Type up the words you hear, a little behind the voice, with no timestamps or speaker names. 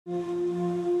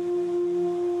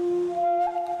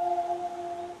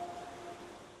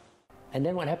And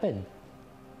then what happened?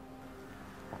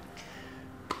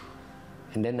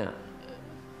 And then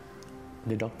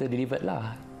the doctor delivered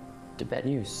the bad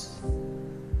news.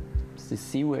 It's the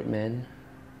C word, man.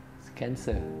 It's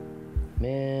cancer.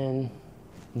 Man,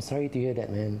 I'm sorry to hear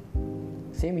that, man.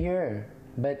 Same here.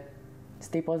 But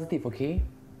stay positive, okay?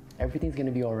 Everything's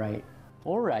gonna be alright.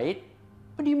 Alright?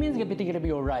 What do you mean everything's gonna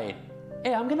be alright?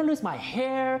 Hey, I'm gonna lose my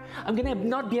hair. I'm gonna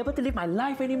not be able to live my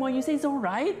life anymore. You say it's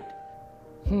alright?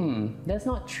 That's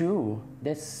not true.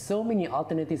 There's so many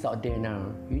alternatives out there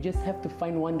now. You just have to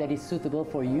find one that is suitable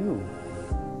for you.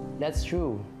 That's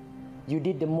true. You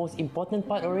did the most important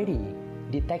part already,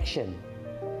 detection.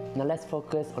 Now let's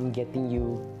focus on getting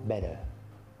you better.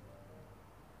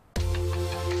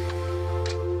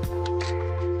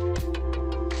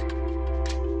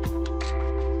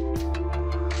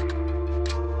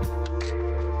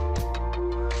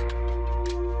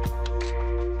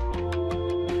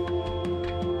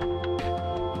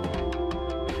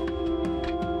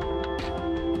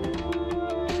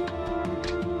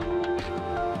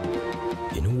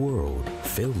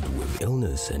 Filled with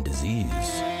illness and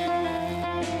disease,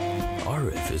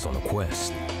 Arif is on a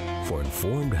quest for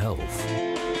informed health.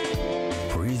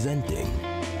 Presenting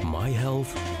My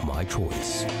Health, My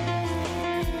Choice.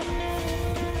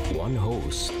 One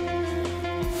host,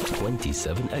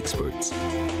 27 experts.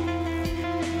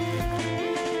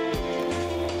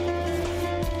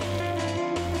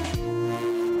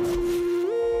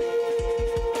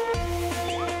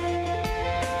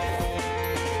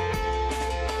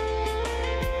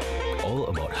 All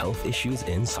about health issues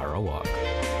in Sarawak.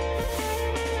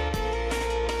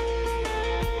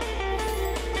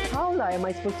 How am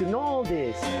I supposed to know all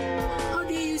this? How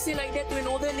dare you say like that to an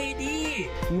older lady?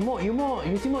 You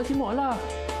simok lah.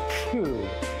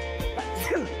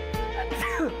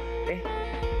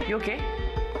 You okay?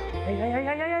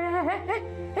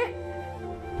 Hey.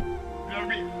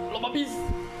 Lomba bis.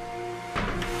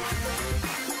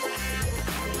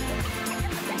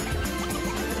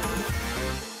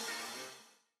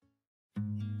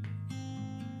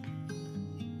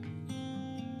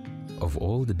 Of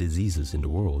all the diseases in the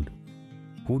world,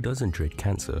 who doesn't dread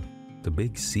cancer? The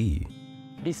big C.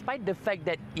 Despite the fact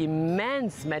that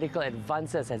immense medical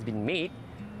advances has been made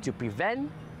to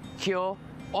prevent, cure,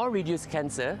 or reduce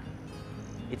cancer,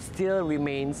 it still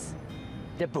remains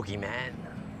the boogeyman.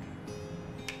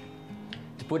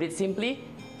 To put it simply,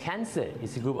 cancer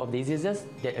is a group of diseases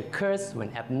that occurs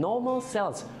when abnormal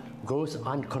cells grows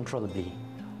uncontrollably,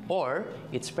 or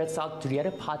it spreads out to the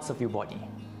other parts of your body,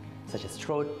 such as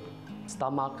throat,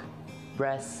 stomach,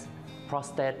 breast,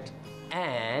 prostate,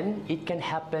 and it can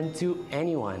happen to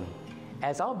anyone.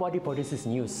 As our body produces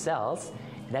new cells,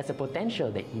 it has a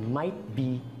potential that it might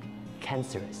be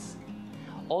cancerous.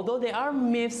 Although there are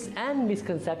myths and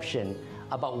misconceptions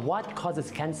about what causes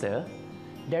cancer,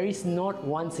 there is not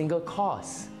one single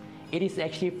cause. It is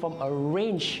actually from a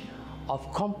range of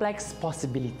complex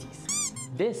possibilities.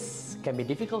 This can be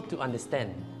difficult to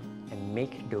understand and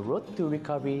make the road to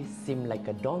recovery seem like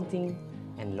a daunting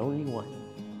and lonely one.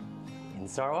 In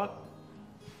Sarawak,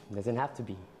 it doesn't have to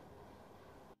be.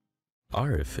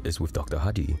 Arif is with Dr.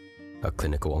 Hadi, a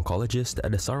clinical oncologist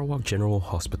at the Sarawak General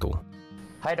Hospital.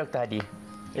 Hi, Dr. Hadi.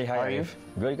 Hey, hi, How are you?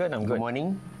 Very good, I'm good. Good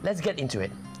morning. Let's get into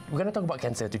it. We're going to talk about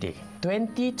cancer today.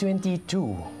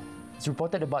 2022, it's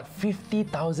reported about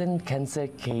 50,000 cancer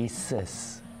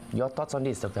cases. Your thoughts on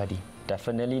this, Dr. Hadi?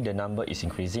 Definitely the number is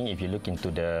increasing if you look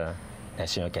into the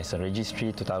National Cancer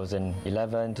Registry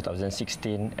 2011,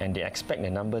 2016, and they expect the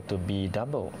number to be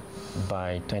double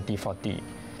by 2040.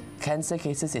 Cancer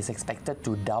cases is expected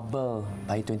to double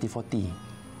by 2040.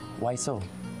 Why so?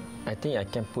 I think I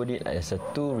can put it as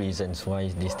two reasons why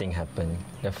this thing happened.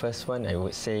 The first one, I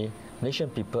would say, Malaysian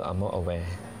people are more aware.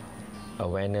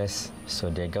 Awareness, so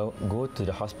they go to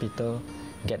the hospital,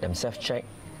 get themselves checked,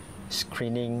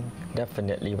 screening,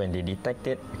 definitely when they detect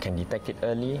it, you can detect it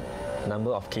early,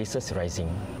 number of cases rising.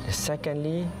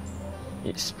 Secondly,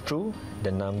 it's true,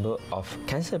 the number of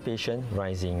cancer patients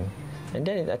rising. And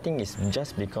then I think it's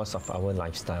just because of our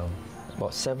lifestyle.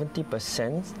 About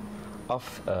 70% of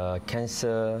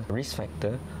cancer risk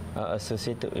factor are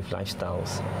associated with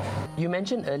lifestyles. You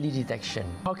mentioned early detection.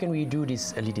 How can we do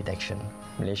this early detection?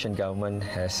 Malaysian government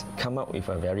has come up with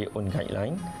a very own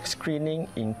guideline. Screening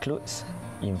includes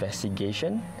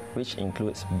investigation, which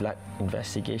includes blood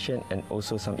investigation and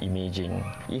also some imaging.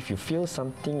 If you feel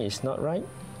something is not right,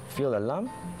 feel alarm,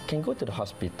 can go to the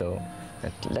hospital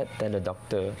and tell the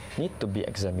doctor need to be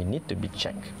examined, need to be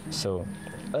checked. So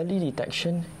early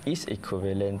detection is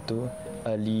equivalent to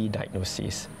early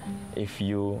diagnosis. If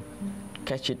you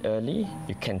catch it early,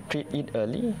 you can treat it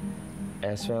early,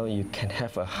 as well, you can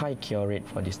have a high cure rate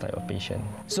for this type of patient.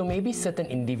 So maybe certain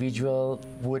individual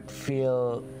would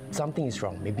feel something is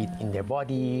wrong, maybe in their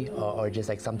body or just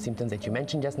like some symptoms that you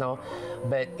mentioned just now,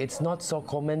 but it's not so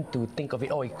common to think of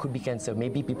it, oh, it could be cancer.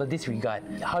 Maybe people disregard.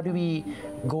 How do we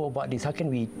go about this? How can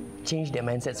we change their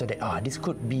mindset so that this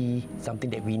could be something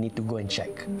that we need to go and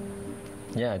check?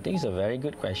 Yeah, I think it's a very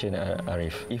good question,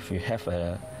 Arif. If you have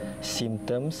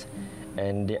symptoms,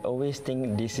 and they always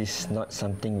think this is not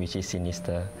something which is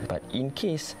sinister. But in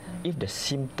case, if the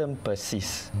symptom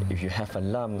persists, if you have a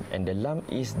lump and the lump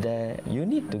is there, you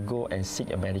need to go and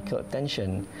seek a medical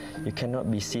attention. You cannot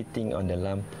be sitting on the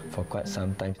lump for quite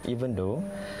some time, even though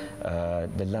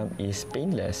the lump is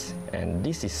painless. And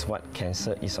this is what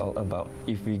cancer is all about.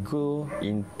 If we go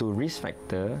into risk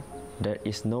factor, there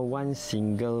is no one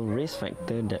single risk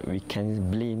factor that we can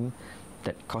blame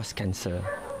that cause cancer.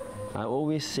 I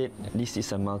always said this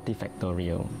is a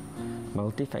multifactorial.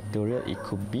 Multifactorial, it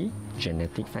could be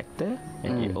genetic factor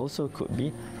and it also could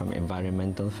be from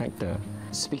environmental factor.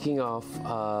 Speaking of,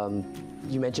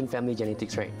 you mentioned family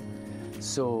genetics, right?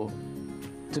 So,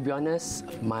 to be honest,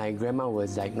 my grandma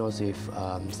was diagnosed with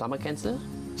stomach cancer.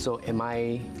 So, am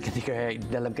I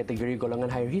dalam kategori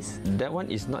golongan high risk? That one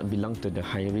is not belong to the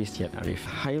high risk yet, Arif.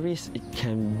 High risk, it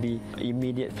can be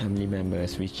immediate family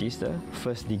members, which is the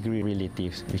first degree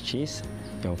relatives, which is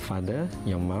your father,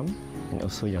 your mom, and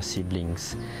also your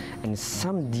siblings. And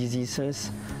some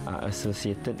diseases are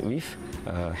associated with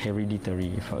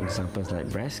hereditary, for example, like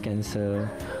breast cancer,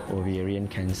 ovarian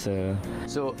cancer.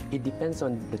 So it depends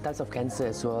on the types of cancer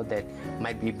as well that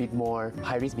might be a bit more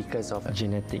high risk because of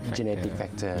genetic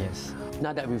factor. Yes.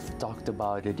 Now that we've talked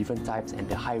about the different types and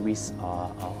the high risk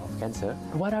of cancer,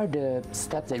 what are the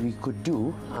steps that we could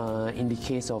do in the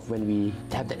case of when we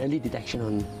have that early detection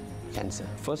on cancer?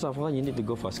 First of all, you need to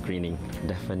go for screening.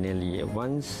 Definitely.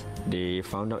 Once they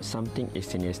found out something is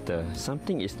sinister,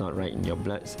 something is not right in your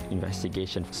blood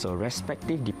investigation, so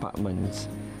respective departments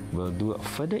will do a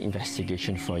further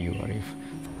investigation for you, Arif.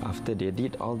 After they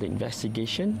did all the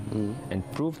investigation and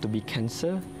proved to be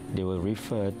cancer, they will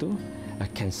refer to a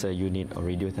cancer unit or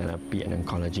radiotherapy and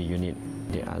oncology unit.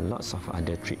 There are lots of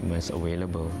other treatments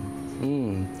available.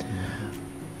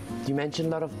 You mentioned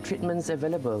a lot of treatments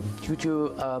available. Could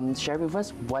you share with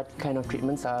us what kind of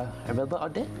treatments are available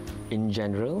out there? In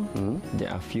general,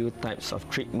 there are few types of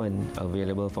treatment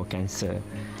available for cancer.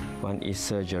 One is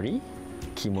surgery,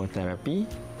 chemotherapy,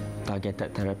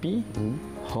 targeted therapy,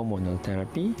 hormonal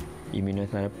therapy,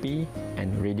 immunotherapy,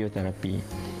 and radiotherapy.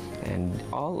 And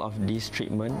all of these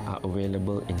treatments are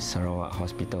available in Sarawak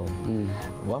Hospital.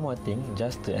 One more thing,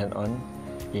 just to add on,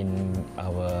 in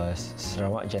our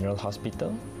Sarawak General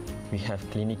Hospital, we have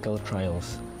clinical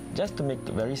trials. Just to make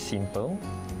it very simple,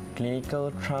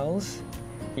 clinical trials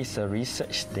is a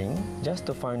research thing just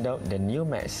to find out the new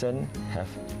medicine have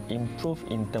improved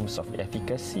in terms of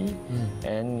efficacy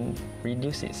and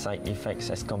reduce its side effects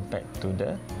as compared to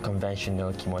the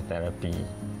conventional chemotherapy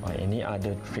or any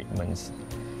other treatments.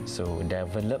 So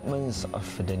developments of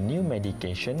the new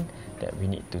medication that we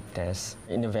need to test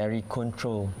in a very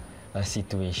controlled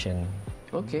situation.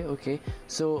 Okay.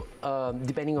 So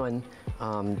depending on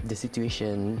the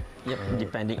situation.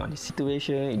 Depending on the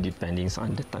situation, it depends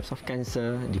on the types of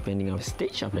cancer, depending on the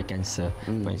stage of the cancer.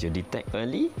 Once you detect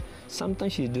early,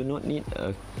 sometimes you do not need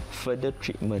a further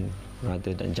treatment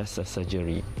rather than just a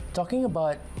surgery. Talking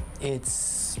about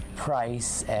its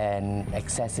price and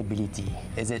accessibility,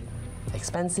 is it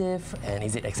expensive and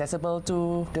is it accessible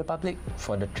to the public?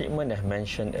 For the treatment I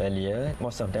mentioned earlier,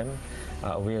 most of them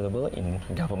are available in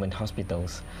government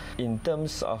hospitals. In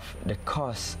terms of the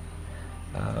cost,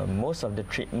 most of the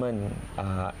treatment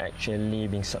are actually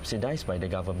being subsidized by the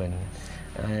government,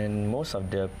 and most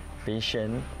of the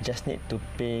patient just need to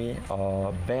pay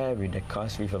or bear with the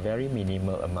cost with a very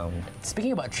minimal amount.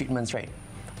 Speaking about treatments, right?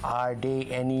 Are there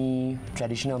any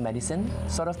traditional medicine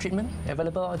sort of treatment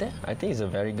available out there? I think it's a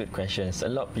very good question. A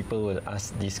lot of people will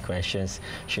ask these questions.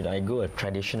 Should I go a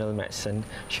traditional medicine?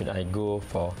 Should I go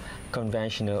for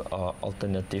conventional or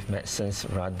alternative medicines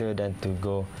rather than to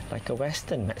go like a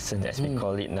Western medicine as we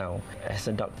call it now? As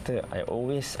a doctor, I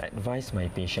always advise my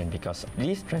patient, because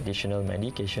this traditional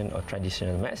medication or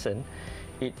traditional medicine,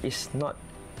 it is not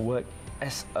work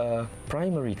as a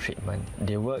primary treatment.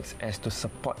 They work as to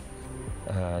support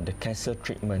the cancer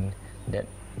treatment that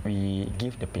we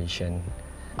give the patient.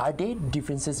 Are there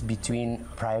differences between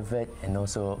private and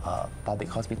also public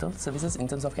hospital services in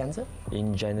terms of cancer?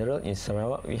 In general, in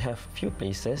Sarawak, we have few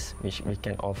places which we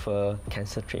can offer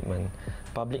cancer treatment.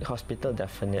 Public hospital,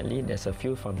 definitely. There's a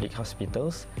few public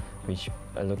hospitals which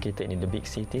are located in the big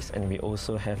cities, and we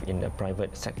also have in the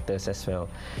private sectors as well.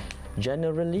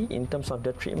 Generally, in terms of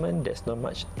the treatment, there's not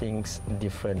much things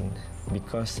different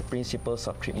because principles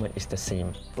of treatment is the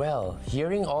same. Well,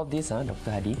 hearing all this, Dr.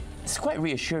 Hadi, it's quite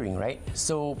reassuring, right?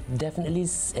 So definitely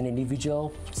an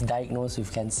individual diagnosed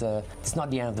with cancer, it's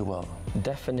not the end of the world.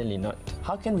 Definitely not.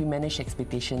 How can we manage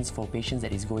expectations for patients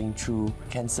that is going through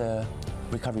cancer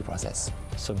recovery process?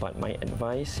 So, but my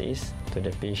advice is to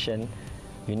the patient,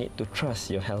 you need to trust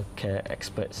your healthcare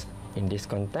experts. In this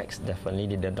context,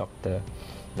 definitely the doctor.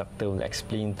 Doctor will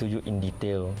explain to you in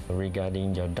detail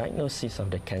regarding your diagnosis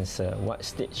of the cancer, what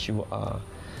stage you are.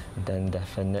 Then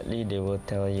definitely they will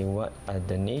tell you what are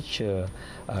the nature,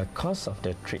 cause of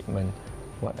the treatment,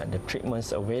 what are the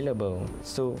treatments available.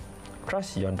 So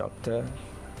trust your doctor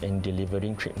in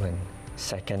delivering treatment.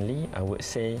 Secondly, I would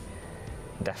say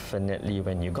definitely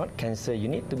when you got cancer, you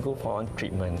need to go for on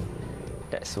treatment.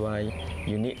 That's why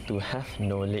you need to have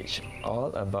knowledge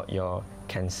all about your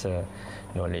cancer,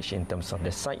 knowledge in terms of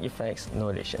the side effects,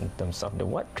 knowledge in terms of the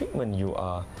what treatment you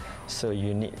are. So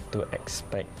you need to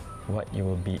expect what you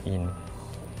will be in.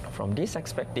 From this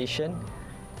expectation,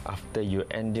 after you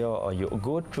endure or you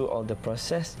go through all the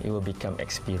process, you will become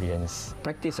experienced.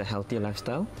 Practice a healthy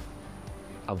lifestyle,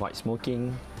 avoid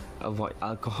smoking, avoid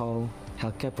alcohol.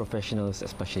 Healthcare professionals,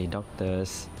 especially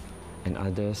doctors and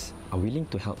others, are willing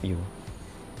to help you.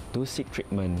 Do seek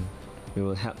treatment. We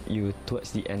will help you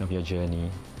towards the end of your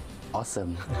journey.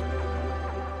 Awesome.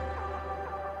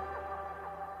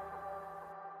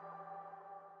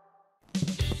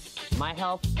 My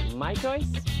health, my choice.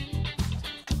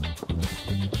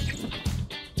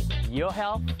 Your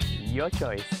health, your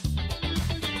choice.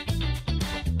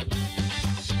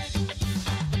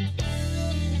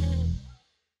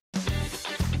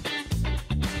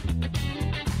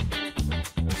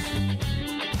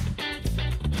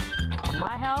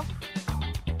 My health,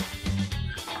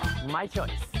 my choice.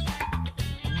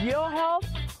 Your health,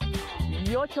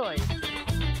 your choice.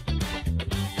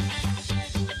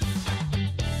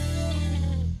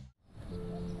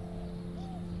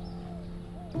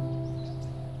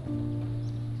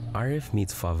 Arif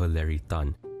meets Father Larry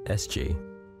Tan, SJ,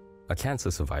 a cancer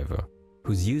survivor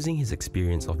who's using his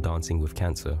experience of dancing with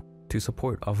cancer to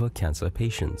support other cancer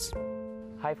patients.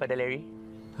 Hi, Father Larry.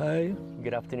 Hi,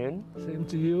 Good afternoon. same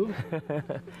to you.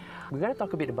 We're going to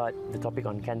talk a bit about the topic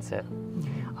on cancer.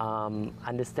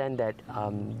 Understand that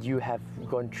you have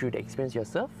gone through the experience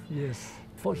yourself. Yes,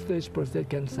 4th stage prostate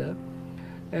cancer.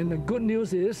 And the good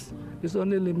news is, it's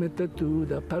only limited to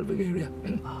the pelvic area.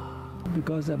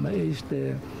 Because at my age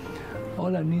there,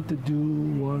 all I need to do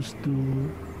was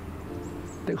to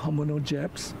take hormonal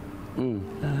jabs.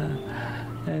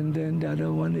 And then the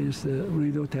other one is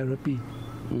radiotherapy.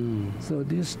 So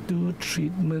these two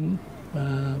treatment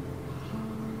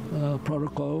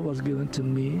protocol was given to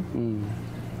me.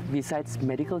 Besides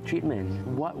medical treatment,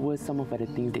 what were some of the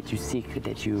things that you seek,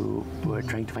 that you were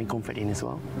trying to find comfort in as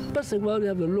well? First of all, you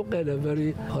have to look at a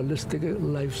very holistic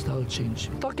lifestyle change.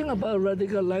 Talking about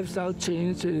radical lifestyle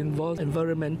change, it involves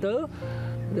environmental,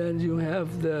 then you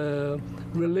have the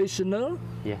relational,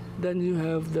 then you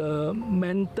have the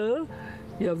mental,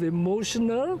 you have the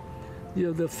emotional, you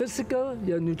have the physical,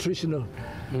 you have nutritional.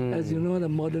 As you know, the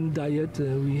modern diet,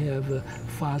 we have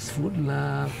fast food,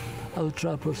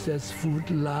 ultra-processed food,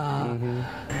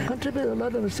 contribute a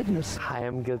lot of the sickness. I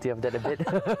am guilty of that a bit.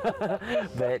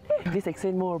 But please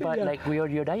explain more about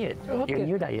your diet, your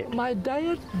new diet. My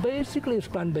diet basically is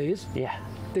plant-based.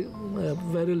 Take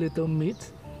very little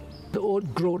meat. The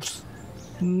oat groats,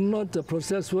 not the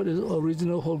processed food, is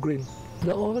original whole grain.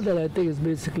 The oil that I take is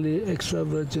basically extra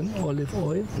virgin olive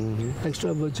oil,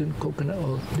 extra virgin coconut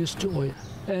oil, these two oil.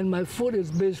 And my food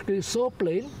is basically so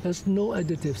plain, there's no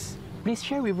additives. Please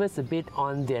share with us a bit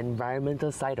on the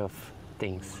environmental side of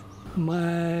things.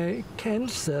 My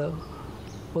cancer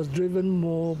was driven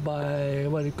more by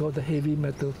what you call the heavy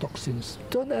metal toxins.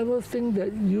 Don't ever think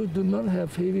that you do not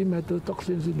have heavy metal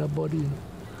toxins in your body.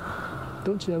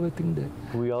 Don't you ever think that?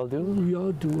 We all do? We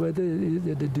all do, whether it is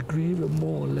at the degree or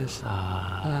more or less.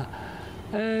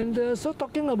 So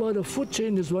talking about the food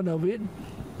chain is one of it.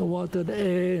 The water, the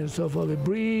air, and so forth. We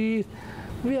breathe.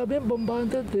 We are being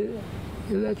bombarded with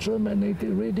electromagnetic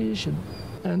radiation.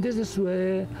 And this is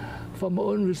where, from my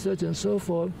own research and so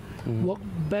forth, walk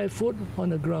barefoot on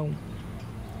the ground.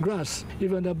 Grass.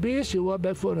 Even on the beach, you walk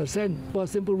barefoot on the sand. For a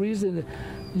simple reason,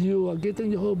 you are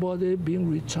getting your whole body being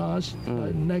recharged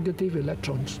by negative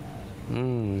electrons.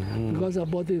 Because our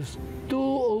body is too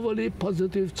equally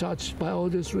positive charge by all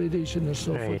this radiation and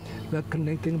so forth. We're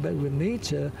connecting back with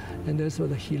nature, and that's where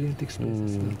the healing takes place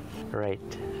as well.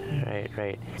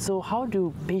 Right. So how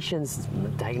do patients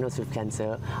diagnosed with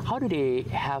cancer, how do they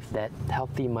have that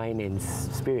healthy mind and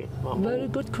spirit? Very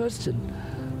good question.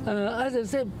 As I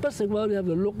said, first of all, you have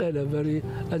to look at a very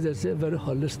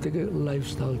holistic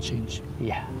lifestyle change.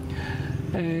 Yeah.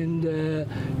 And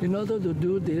in order to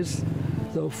do this,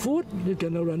 so food, you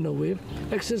cannot run away.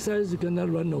 Exercise, you cannot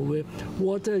run away.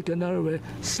 Water, you cannot run away.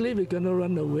 Sleep, you cannot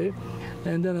run away.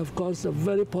 And then, of course, a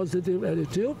very positive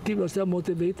attitude. Keep yourself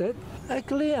motivated.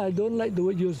 Actually, I don't like the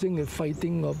word using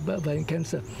fighting or fighting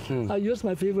cancer. I use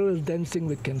my favorite is dancing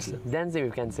with cancer. Dancing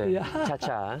with cancer? Yeah.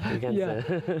 Cha-cha with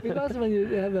cancer. Yeah. Because when you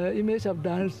have an image of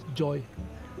dance, joy.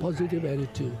 Positive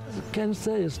attitude.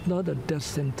 Cancer is not a death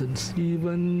sentence.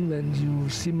 Even when you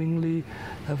seemingly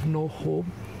have no hope,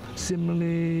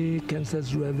 seemingly cancer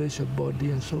has ravaged your body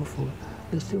and so forth,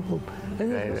 there's still hope.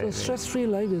 And stress-free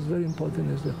life is very important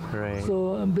as well.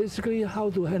 So basically how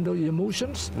to handle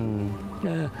emotions.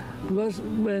 Because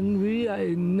when we are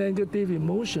in negative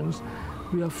emotions,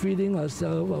 we are feeding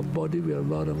ourselves, our body, with a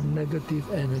lot of negative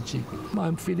energy.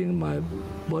 I'm feeding my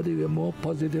body with more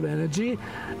positive energy,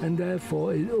 and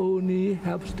therefore it only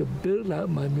helps to build up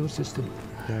my immune system.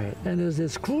 And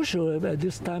it's crucial at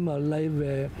this time of life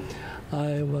where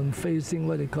I am facing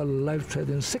what they call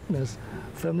life-threatening sickness.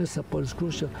 Family support is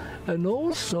crucial. And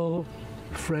also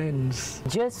friends.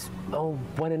 Just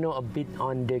want to know a bit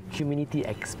on the community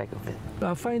aspect of it.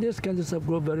 I find this cancer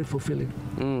subgroup very fulfilling.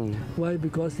 Why?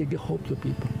 Because they give hope to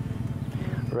people.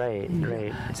 Right.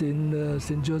 In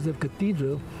St. Joseph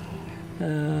Cathedral,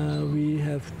 we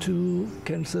have 2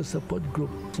 cancer support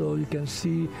groups. So you can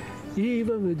see,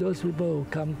 even with those people who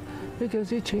come, you can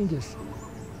see changes.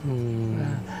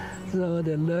 So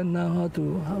they learn now how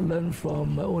to learn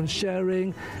from my own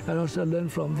sharing, and also learn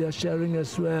from their sharing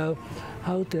as well,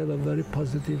 how to have a very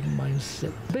positive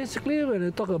mindset. Basically, when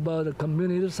I talk about the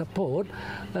community support,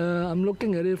 I'm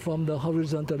looking at it from the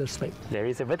horizontal aspect. There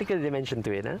is a vertical dimension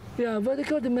to it, huh? Yeah,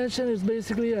 vertical dimension is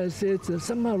basically, I say, it's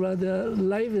somehow rather,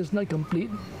 life is not complete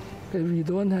if we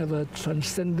don't have a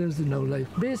transcendence in our life.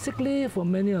 Basically, for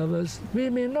many of us, we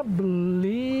may not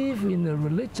believe in a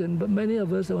religion, but many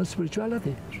of us want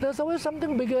spirituality. There's always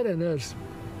something bigger than us.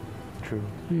 True.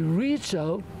 We reach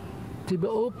out to be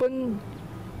open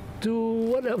to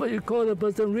whatever you call the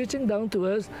person reaching down to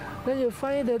us, then you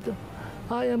find that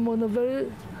I am on a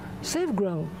very safe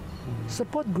ground,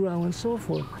 support ground, and so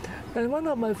forth. And one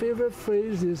of my favorite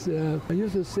phrases is, I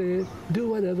used to say, do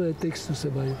whatever it takes to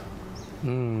survive.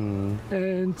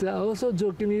 And I also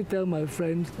jokingly tell my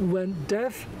friends, when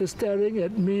death is staring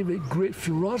at me with great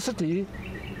ferocity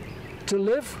to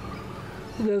live,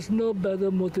 there's no better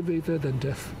motivator than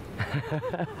death.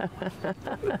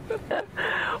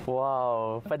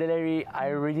 Wow, Father Larry, I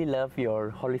really love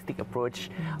your holistic approach.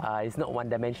 It's not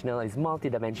one-dimensional, it's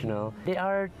multi-dimensional. There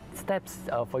are steps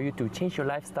for you to change your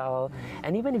lifestyle,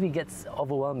 and even if it gets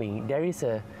overwhelming, there is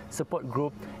a support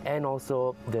group and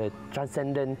also the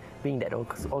transcendent being that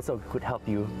also could help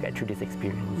you get through this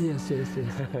experience. Yes.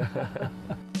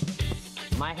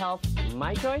 My health,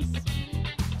 my choice.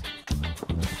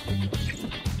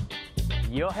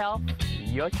 Your health,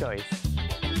 your choice.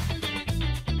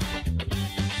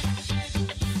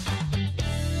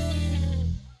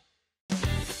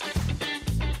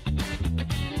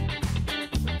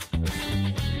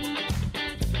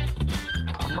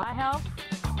 My health,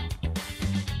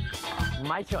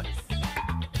 my choice.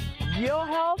 Your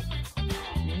health,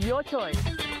 your choice.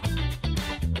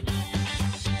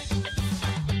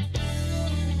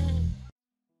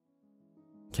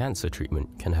 Cancer treatment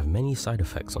can have many side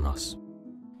effects on us.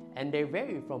 And they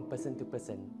vary from person to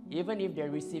person, even if they're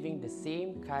receiving the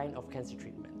same kind of cancer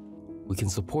treatment. We can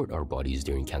support our bodies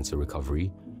during cancer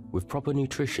recovery with proper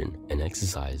nutrition and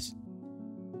exercise.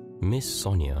 Miss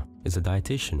Sonia is a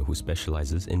dietitian who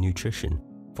specializes in nutrition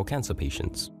for cancer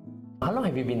patients. How long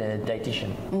have you been a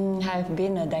dietitian? I've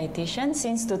been a dietitian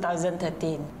since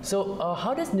 2013. So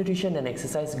how does nutrition and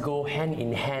exercise go hand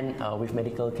in hand with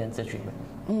medical cancer treatment?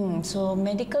 So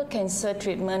medical cancer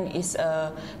treatment is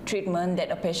a treatment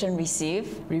that a patient receives,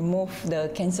 remove the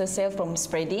cancer cell from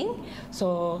spreading.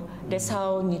 So that's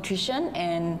how nutrition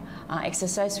and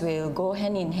exercise will go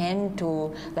hand in hand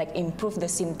to improve the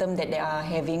symptom that they are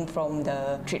having from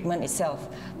the treatment itself.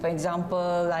 For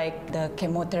example, like the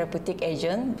chemotherapeutic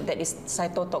agent that is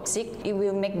cytotoxic, it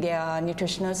will make their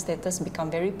nutritional status become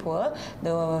very poor.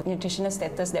 The nutritional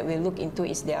status that we look into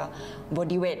is their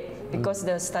body weight, because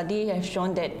the study has shown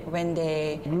found that when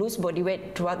they lose body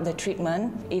weight throughout the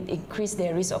treatment, it increased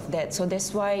their risk of death. So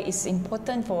that's why it's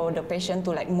important for the patient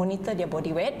to like monitor their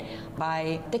body weight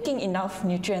by taking enough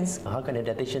nutrients. How can a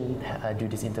dietitian do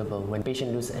this interval when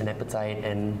patient lose an appetite,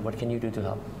 and what can you do to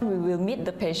help? We will meet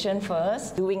the patient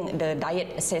first, doing the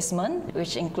diet assessment,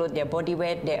 which include their body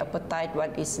weight, their appetite,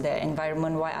 what is the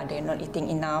environment, why are they not eating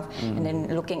enough, and then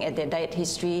looking at their diet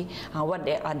history, what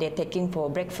are they taking for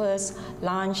breakfast,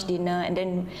 lunch, dinner, and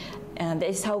then that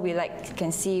is how we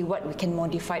can see what we can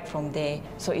modify from there.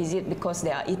 So is it because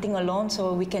they are eating alone,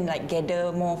 so we can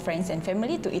gather more friends and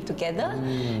family to eat together,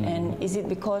 and is it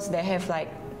because they have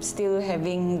still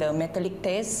having the metallic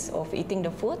taste of eating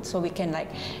the food, so we can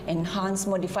enhance,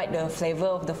 modify the flavor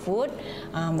of the food,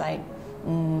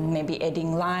 maybe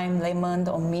adding lime, lemon,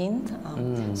 or mint,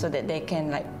 so that they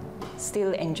can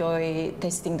still enjoy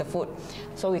tasting the food.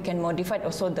 So we can modify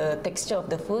also the texture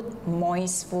of the food,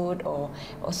 moist food, or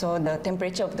also the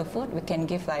temperature of the food. We can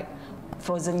give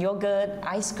frozen yogurt,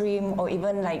 ice cream, or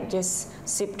even just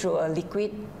sip through a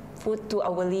liquid food 2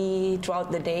 hourly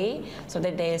throughout the day, so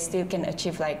that they still can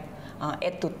achieve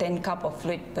 8 to 10 cup of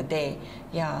fluid per day.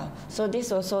 Yeah. So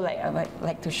this also I would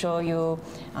like to show you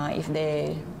if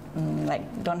they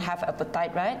don't have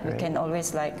appetite, right? We can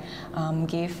always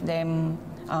give them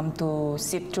to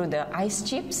sip through the ice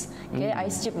chips. Okay,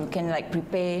 ice chip we can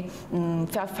prepare 500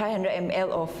 ml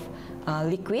of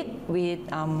liquid with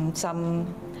some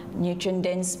nutrient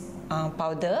dense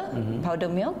powder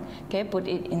milk. Okay, put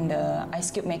it in the ice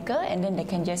cube maker, and then they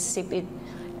can just sip it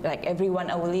every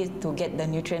 1 hourly to get the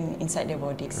nutrient inside their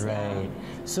bodies. Right.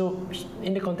 So,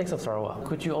 in the context of Sarawak,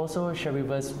 could you also share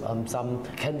with us some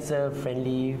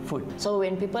cancer-friendly food? So,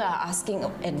 when people are asking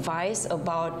advice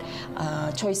about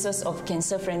choices of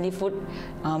cancer-friendly food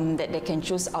that they can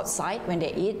choose outside when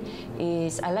they eat,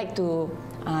 I like to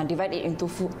divide it into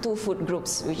two food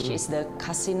groups, which is the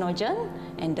carcinogen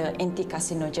and the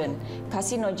anti-carcinogen.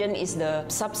 Carcinogen is the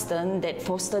substance that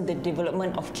fosters the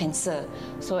development of cancer.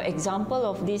 So example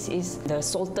of this is the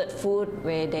salted food,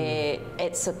 where they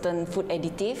add certain food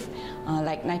additive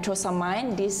like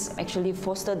nitrosamine. This actually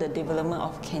fosters the development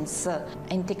of cancer.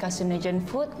 Anti-carcinogen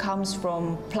food comes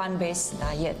from plant-based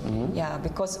diet, yeah,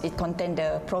 because it contains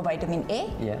the provitamin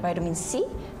A, vitamin C,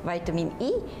 vitamin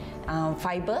E,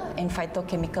 fiber, and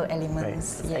phytochemical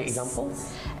elements. Right. Yes.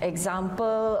 Examples?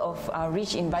 Example of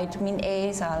rich in vitamin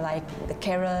A's are like the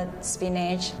carrot,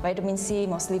 spinach. Vitamin C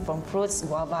mostly from fruits,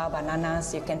 guava,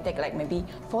 bananas. You can take maybe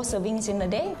 4 servings in a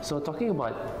day. So talking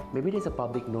about, maybe there's a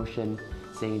public notion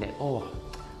saying that, oh,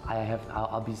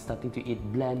 I'll be starting to eat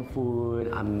bland food.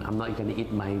 I'm not going to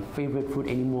eat my favorite food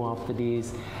anymore after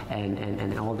this,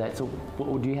 and all that. So,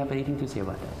 do you have anything to say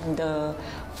about that? The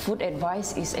food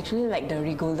advice is actually like the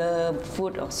regular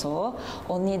food also,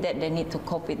 only that they need to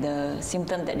cope with the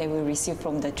symptom that they will receive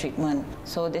from the treatment.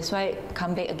 So that's why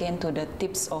come back again to the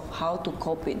tips of how to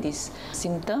cope with this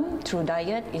symptom through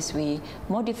diet is we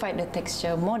modify the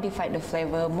texture, modify the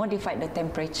flavor, modify the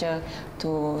temperature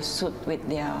to suit with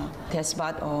their taste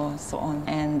bud or so on.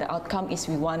 And the outcome is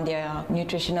we want their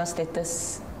nutritional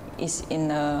status is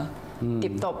in a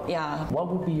tip-top, yeah. What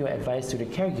would be your advice to the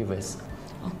caregivers?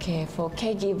 Okay, for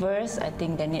caregivers, I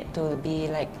think they need to be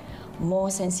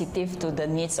more sensitive to the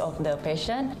needs of the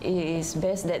patient. It is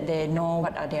best that they know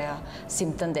what are their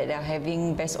symptoms that they are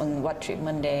having based on what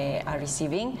treatment they are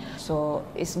receiving. So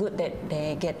it's good that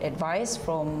they get advice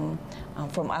from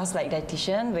us like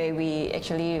dietitian, where we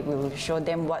actually will show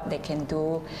them what they can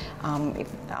do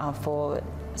for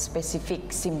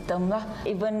specific symptom lah.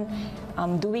 Even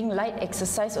doing light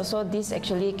exercise also, this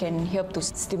actually can help to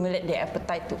stimulate their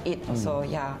appetite to eat also,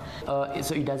 yeah.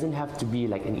 So it doesn't have to be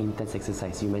an intense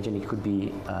exercise. You mentioned it could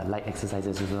be light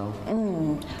exercises as well.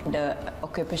 The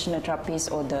occupational therapists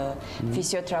or the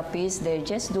physiotherapists, they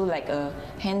just do a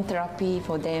hand therapy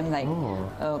for them,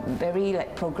 a very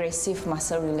progressive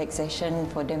muscle relaxation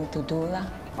for them to do lah.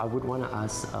 I would want to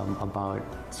ask about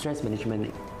stress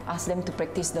management. Ask them to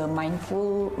practice the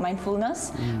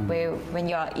mindfulness, where when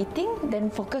you are eating, then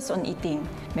focus on eating.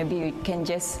 Maybe you can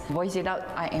just voice it out.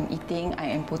 I am eating, I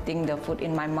am putting the food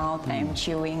in my mouth, I am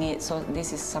chewing it. So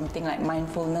this is something like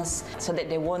mindfulness, so that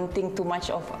they won't think too much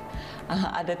of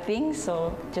other things.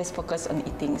 So just focus on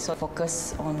eating. So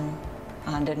focus on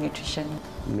the nutrition.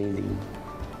 Amazing.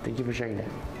 Thank you for sharing that.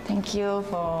 Thank you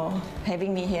for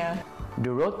having me here. The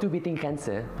road to beating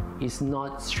cancer is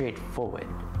not straightforward,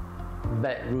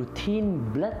 but routine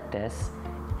blood tests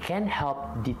can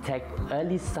help detect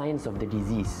early signs of the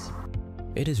disease.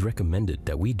 It is recommended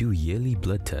that we do yearly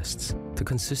blood tests to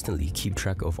consistently keep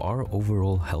track of our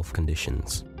overall health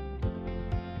conditions.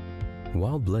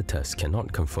 While blood tests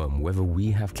cannot confirm whether we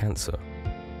have cancer,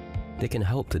 They can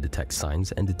help to detect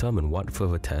signs and determine what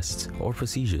further tests or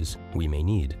procedures we may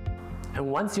need.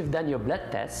 And once you've done your blood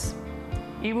tests,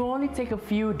 it will only take a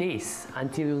few days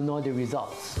until you'll know the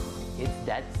results. It's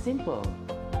that simple.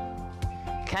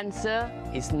 Cancer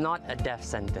is not a death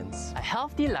sentence. A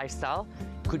healthy lifestyle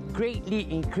could greatly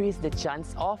increase the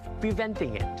chance of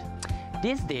preventing it.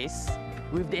 These days,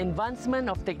 with the advancement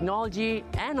of technology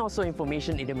and also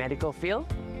information in the medical field,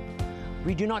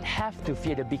 we do not have to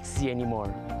fear the big C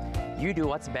anymore. You do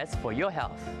what's best for your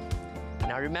health.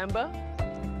 Now remember,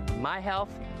 my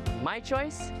health, my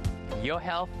choice, your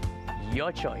health,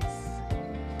 your choice.